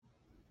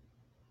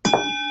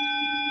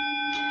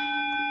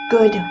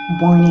Good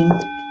morning.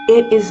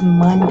 It is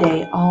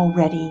Monday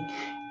already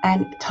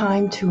and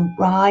time to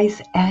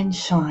rise and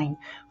shine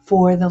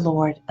for the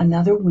Lord.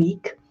 Another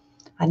week,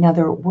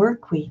 another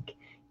work week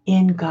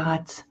in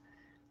God's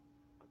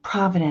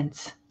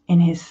providence, in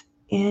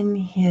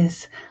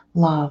His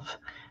love,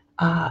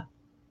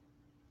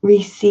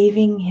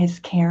 receiving His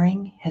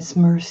caring, His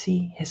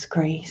mercy, His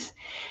grace,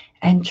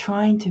 and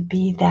trying to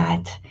be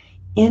that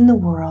in the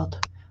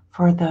world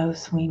for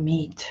those we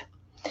meet.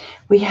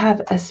 We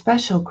have a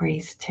special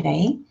grace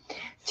today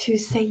to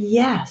say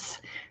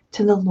yes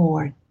to the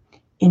Lord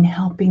in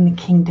helping the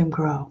kingdom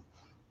grow.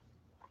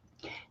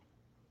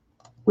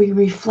 We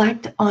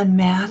reflect on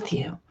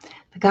Matthew,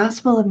 the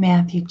Gospel of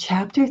Matthew,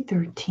 chapter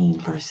 13,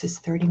 verses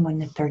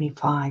 31 to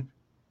 35.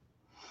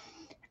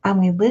 And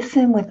we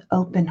listen with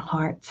open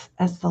hearts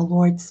as the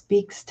Lord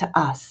speaks to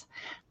us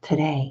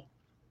today.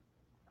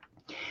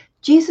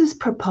 Jesus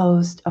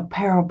proposed a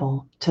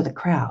parable to the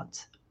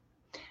crowds.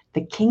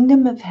 The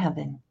kingdom of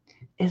heaven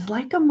is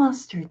like a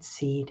mustard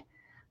seed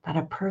that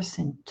a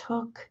person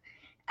took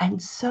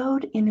and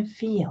sowed in a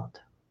field.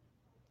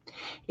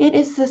 It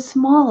is the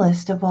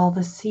smallest of all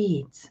the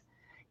seeds,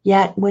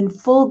 yet when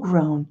full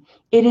grown,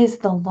 it is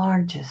the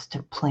largest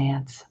of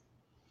plants.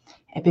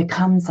 It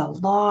becomes a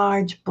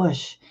large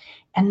bush,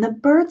 and the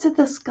birds of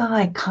the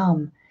sky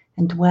come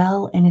and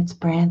dwell in its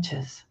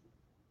branches.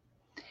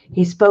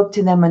 He spoke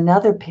to them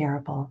another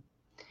parable.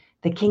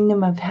 The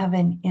kingdom of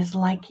heaven is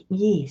like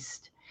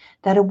yeast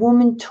that a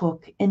woman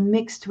took and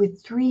mixed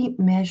with 3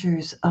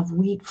 measures of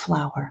wheat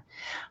flour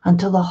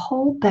until the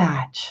whole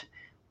batch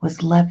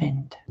was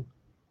leavened.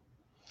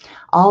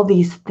 All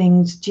these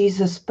things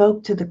Jesus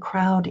spoke to the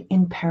crowd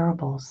in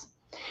parables.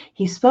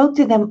 He spoke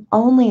to them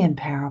only in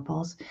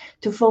parables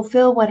to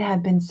fulfill what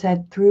had been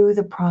said through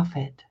the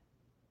prophet.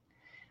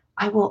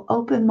 I will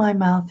open my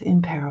mouth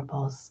in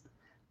parables.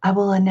 I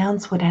will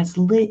announce what has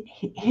laid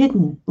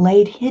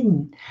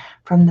hidden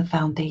from the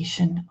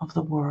foundation of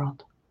the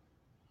world.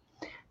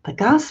 The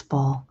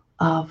gospel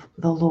of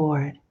the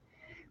Lord.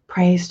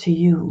 Praise to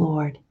you,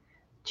 Lord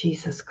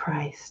Jesus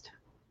Christ.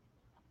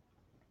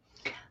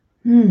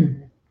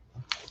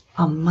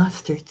 A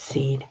mustard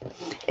seed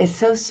is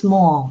so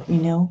small,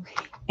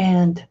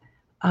 and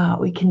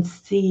we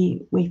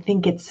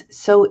think it's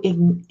so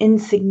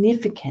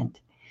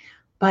insignificant.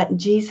 But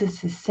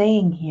Jesus is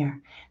saying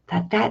here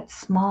that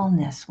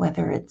smallness,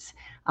 whether it's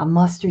a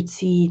mustard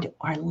seed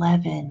or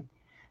leaven,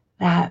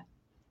 that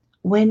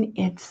when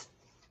it's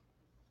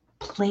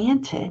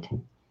planted,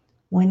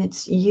 when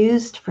it's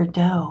used for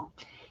dough,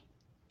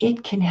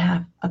 it can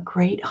have a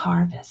great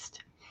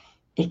harvest.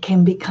 It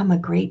can become a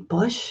great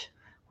bush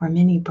where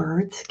many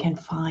birds can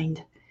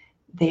find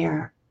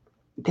their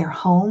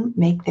home,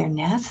 make their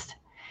nest,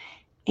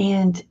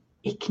 and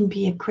it can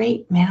be a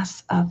great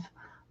mass of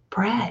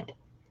bread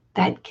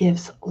that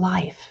gives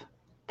life,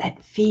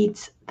 that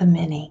feeds the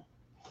many.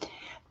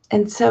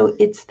 And so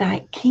it's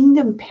that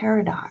kingdom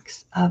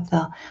paradox of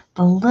the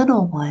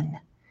little one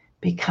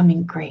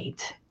becoming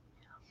great.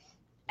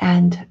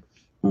 And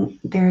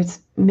there's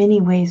many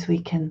ways we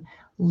can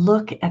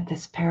look at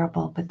this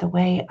parable, but the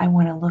way I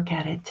want to look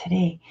at it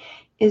today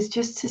is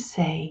just to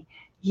say,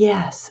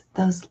 yes,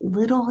 those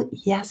little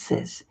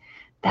yeses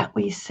that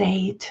we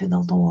say to the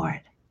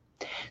Lord,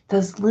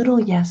 those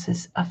little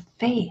yeses of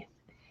faith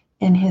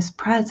in His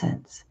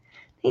presence.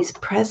 He's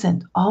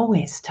present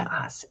always to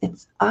us.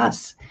 It's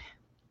us.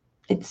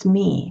 It's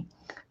me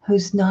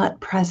who's not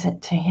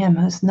present to Him,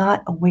 who's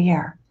not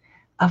aware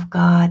of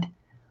God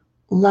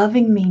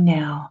loving me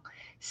now,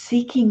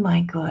 seeking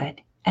my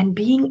good, and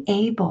being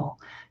able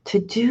to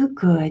do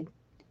good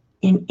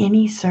in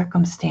any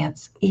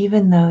circumstance,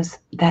 even those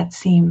that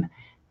seem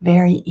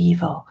very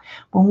evil.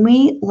 When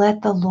we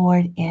let the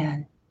Lord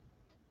in,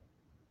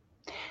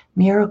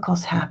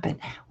 miracles happen.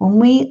 When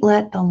we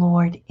let the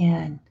Lord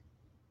in,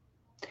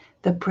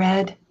 the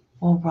bread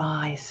will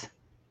rise.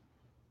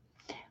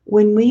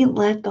 When we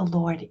let the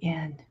Lord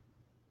in,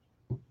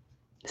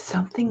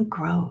 something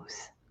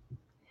grows,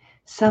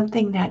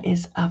 something that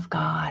is of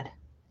God.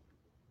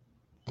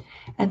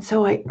 And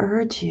so I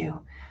urge you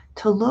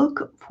to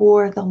look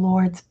for the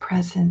Lord's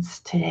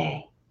presence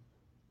today,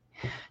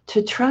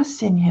 to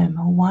trust in Him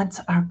who wants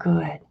our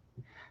good,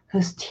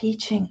 who's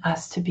teaching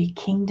us to be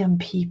kingdom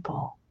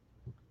people,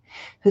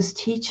 who's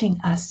teaching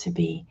us to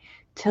be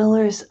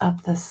tillers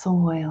of the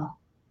soil,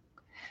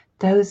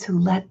 those who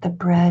let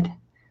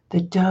the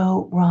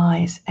dough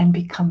rise and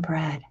become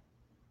bread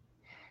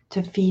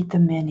to feed the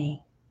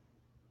many.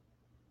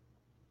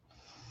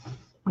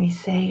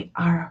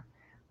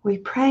 We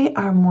pray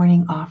our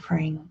morning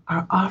offering,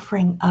 our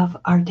offering of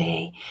our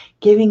day,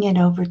 giving it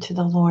over to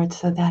the Lord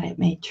so that it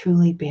may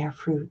truly bear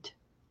fruit.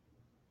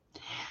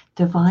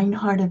 Divine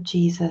Heart of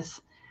Jesus,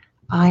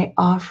 I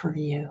offer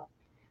you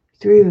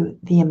through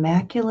the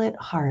Immaculate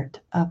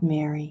Heart of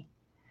Mary,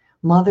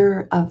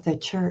 Mother of the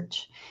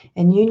Church,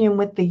 in union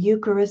with the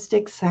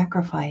Eucharistic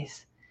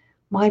sacrifice,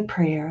 my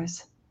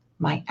prayers,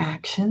 my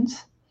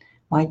actions,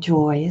 my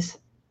joys,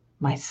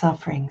 my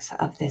sufferings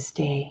of this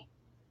day.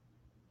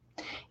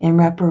 in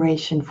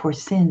reparation for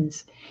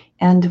sins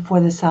and for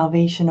the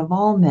salvation of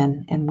all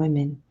men and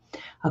women,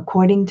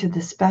 according to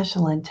the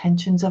special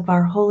intentions of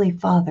our Holy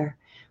Father,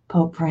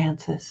 Pope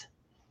Francis,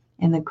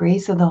 in the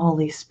grace of the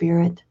Holy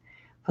Spirit,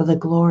 for the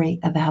glory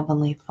of the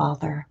Heavenly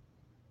Father.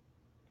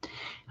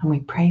 And we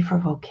pray for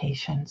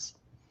vocations.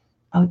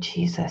 O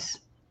Jesus,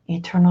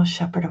 eternal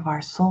shepherd of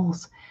our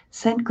souls,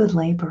 send good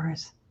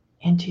laborers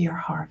into your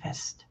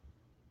harvest.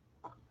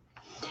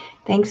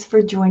 Thanks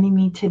for joining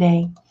me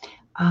today.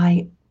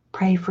 I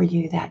pray for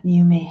you that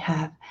you may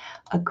have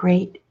a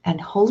great and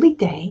holy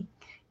day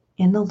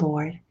in the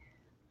Lord,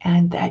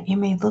 and that you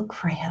may look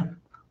for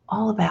him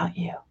all about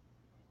you.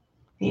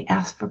 We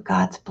ask for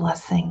God's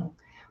blessing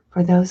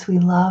for those we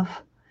love,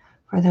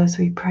 for those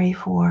we pray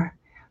for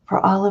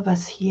all of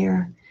us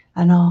here,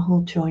 and all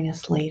who'll join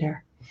us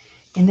later.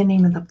 In the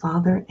name of the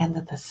Father, and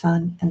of the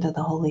Son, and of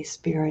the Holy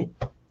Spirit.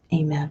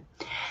 Amen.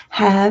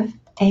 Have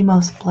a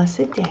most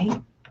blessed day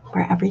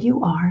wherever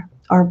you are,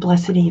 or a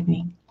blessed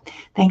evening.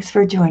 Thanks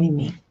for joining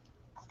me.